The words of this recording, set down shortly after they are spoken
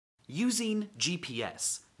Using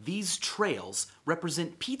GPS, these trails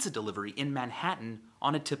represent pizza delivery in Manhattan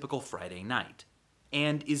on a typical Friday night.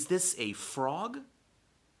 And is this a frog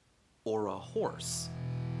or a horse?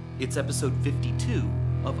 It's episode 52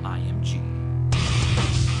 of IMG.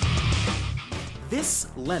 This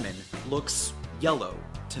lemon looks yellow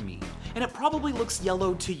to me, and it probably looks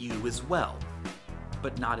yellow to you as well,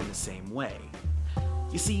 but not in the same way.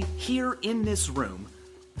 You see, here in this room,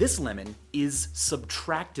 this lemon is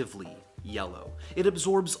subtractively yellow. It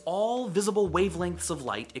absorbs all visible wavelengths of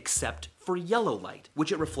light except for yellow light,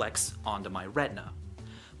 which it reflects onto my retina.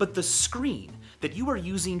 But the screen that you are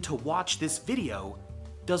using to watch this video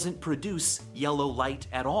doesn't produce yellow light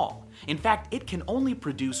at all. In fact, it can only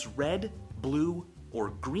produce red, blue,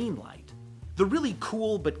 or green light. The really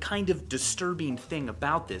cool but kind of disturbing thing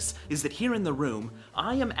about this is that here in the room,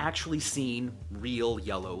 I am actually seeing real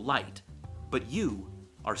yellow light, but you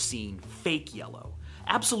are seeing fake yellow.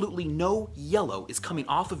 Absolutely no yellow is coming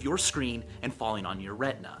off of your screen and falling on your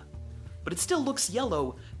retina. But it still looks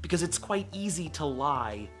yellow because it's quite easy to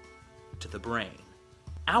lie to the brain.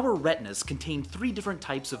 Our retinas contain 3 different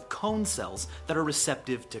types of cone cells that are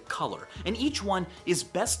receptive to color, and each one is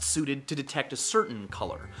best suited to detect a certain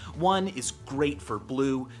color. One is great for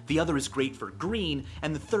blue, the other is great for green,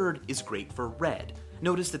 and the third is great for red.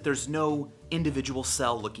 Notice that there's no individual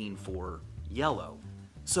cell looking for yellow.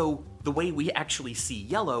 So the way we actually see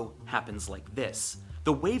yellow happens like this.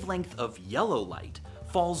 The wavelength of yellow light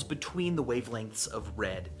falls between the wavelengths of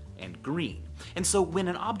red and green. And so when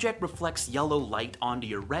an object reflects yellow light onto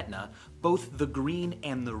your retina, both the green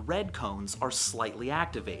and the red cones are slightly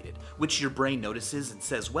activated, which your brain notices and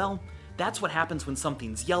says, well, that's what happens when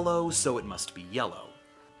something's yellow, so it must be yellow.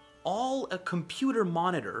 All a computer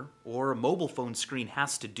monitor or a mobile phone screen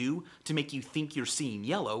has to do to make you think you're seeing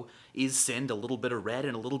yellow is send a little bit of red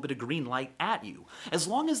and a little bit of green light at you. As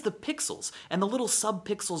long as the pixels and the little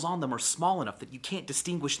sub-pixels on them are small enough that you can't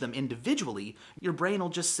distinguish them individually, your brain will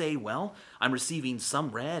just say, well, I'm receiving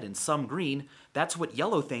some red and some green. That's what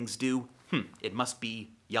yellow things do. It must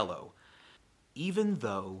be yellow. Even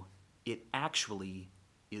though it actually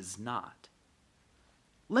is not.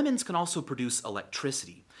 Lemons can also produce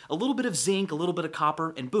electricity. A little bit of zinc, a little bit of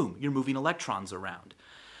copper, and boom, you're moving electrons around.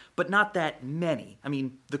 But not that many. I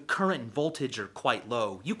mean, the current and voltage are quite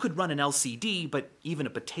low. You could run an LCD, but even a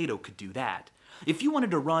potato could do that. If you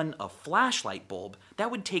wanted to run a flashlight bulb, that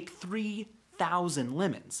would take 3,000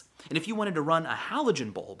 lemons. And if you wanted to run a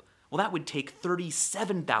halogen bulb, well, that would take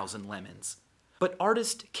 37,000 lemons. But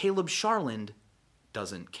artist Caleb Sharland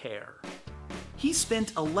doesn't care. He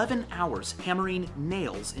spent 11 hours hammering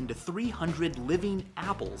nails into 300 living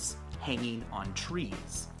apples hanging on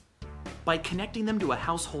trees. By connecting them to a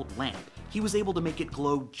household lamp, he was able to make it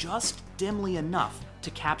glow just dimly enough to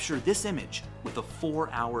capture this image with a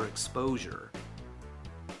 4-hour exposure.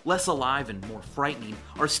 Less alive and more frightening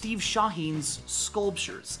are Steve Shaheen's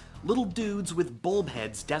sculptures, little dudes with bulb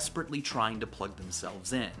heads desperately trying to plug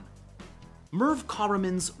themselves in. Merv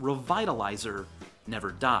Karaman's Revitalizer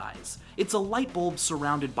never dies. It's a light bulb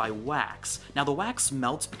surrounded by wax. Now the wax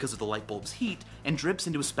melts because of the light bulb's heat and drips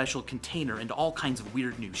into a special container into all kinds of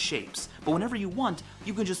weird new shapes. But whenever you want,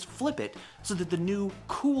 you can just flip it so that the new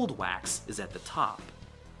cooled wax is at the top.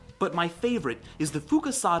 But my favorite is the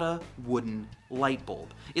Fukasada wooden light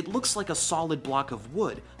bulb. It looks like a solid block of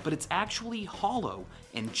wood, but it's actually hollow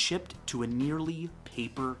and chipped to a nearly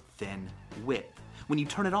paper-thin width. When you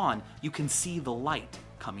turn it on, you can see the light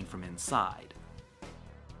coming from inside.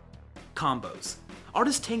 Combos.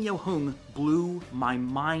 Artist Tang Yo Hung blew my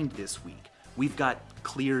mind this week. We've got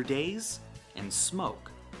clear days and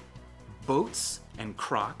smoke, boats and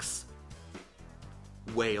crocs,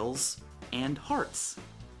 whales and hearts,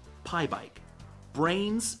 pie bike,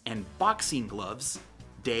 brains and boxing gloves,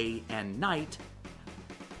 day and night.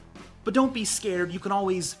 But don't be scared, you can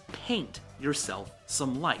always paint yourself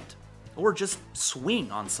some light, or just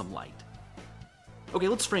swing on some light. Okay,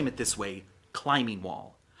 let's frame it this way: climbing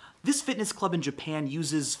wall. This fitness club in Japan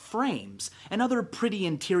uses frames and other pretty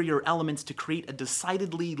interior elements to create a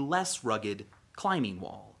decidedly less rugged climbing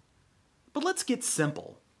wall. But let's get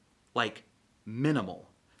simple, like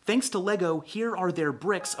minimal. Thanks to Lego, here are their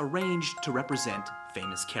bricks arranged to represent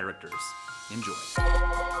famous characters. Enjoy.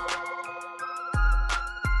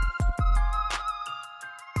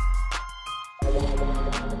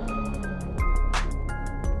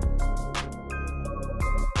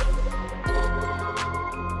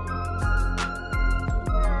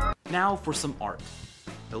 Now for some art.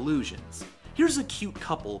 Illusions. Here's a cute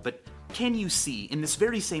couple, but can you see in this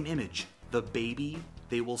very same image the baby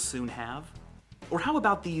they will soon have? Or how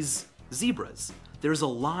about these zebras? There's a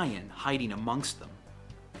lion hiding amongst them.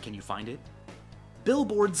 Can you find it?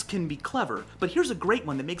 Billboards can be clever, but here's a great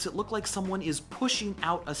one that makes it look like someone is pushing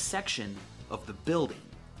out a section of the building.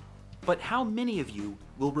 But how many of you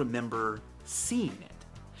will remember seeing it?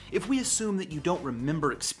 If we assume that you don't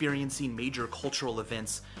remember experiencing major cultural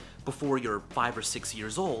events before you're 5 or 6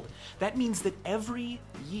 years old, that means that every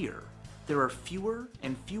year there are fewer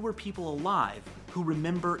and fewer people alive who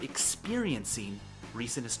remember experiencing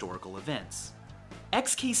recent historical events.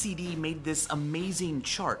 XKCD made this amazing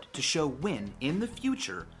chart to show when, in the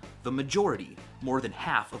future, the majority, more than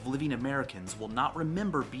half of living Americans will not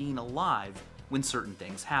remember being alive when certain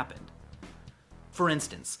things happened. For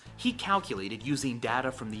instance, he calculated using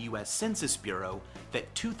data from the US Census Bureau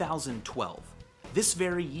that 2012, this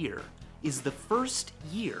very year, is the first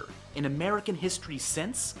year in American history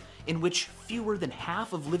since in which fewer than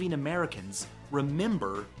half of living Americans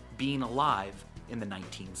remember being alive in the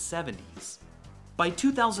 1970s. By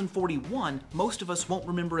 2041, most of us won't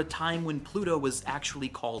remember a time when Pluto was actually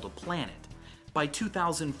called a planet. By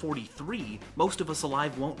 2043, most of us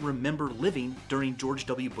alive won't remember living during George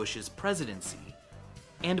W. Bush's presidency.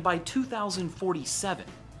 And by 2047,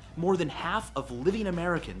 more than half of living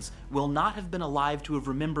Americans will not have been alive to have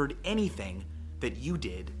remembered anything that you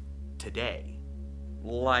did today.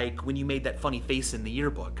 Like when you made that funny face in the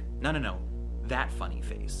yearbook. No, that funny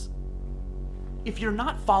face. If you're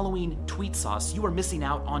not following Vsauce, you are missing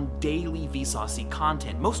out on daily Vsauce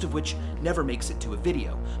content, most of which never makes it to a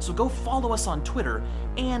video. So go follow us on Twitter,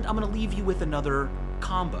 and I'm gonna leave you with another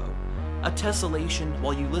combo. A tessellation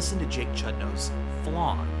while you listen to Jake Chudnow's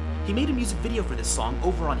Flawn. He made a music video for this song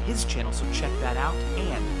over on his channel, so check that out,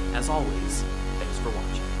 and as always, thanks for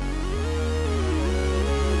watching.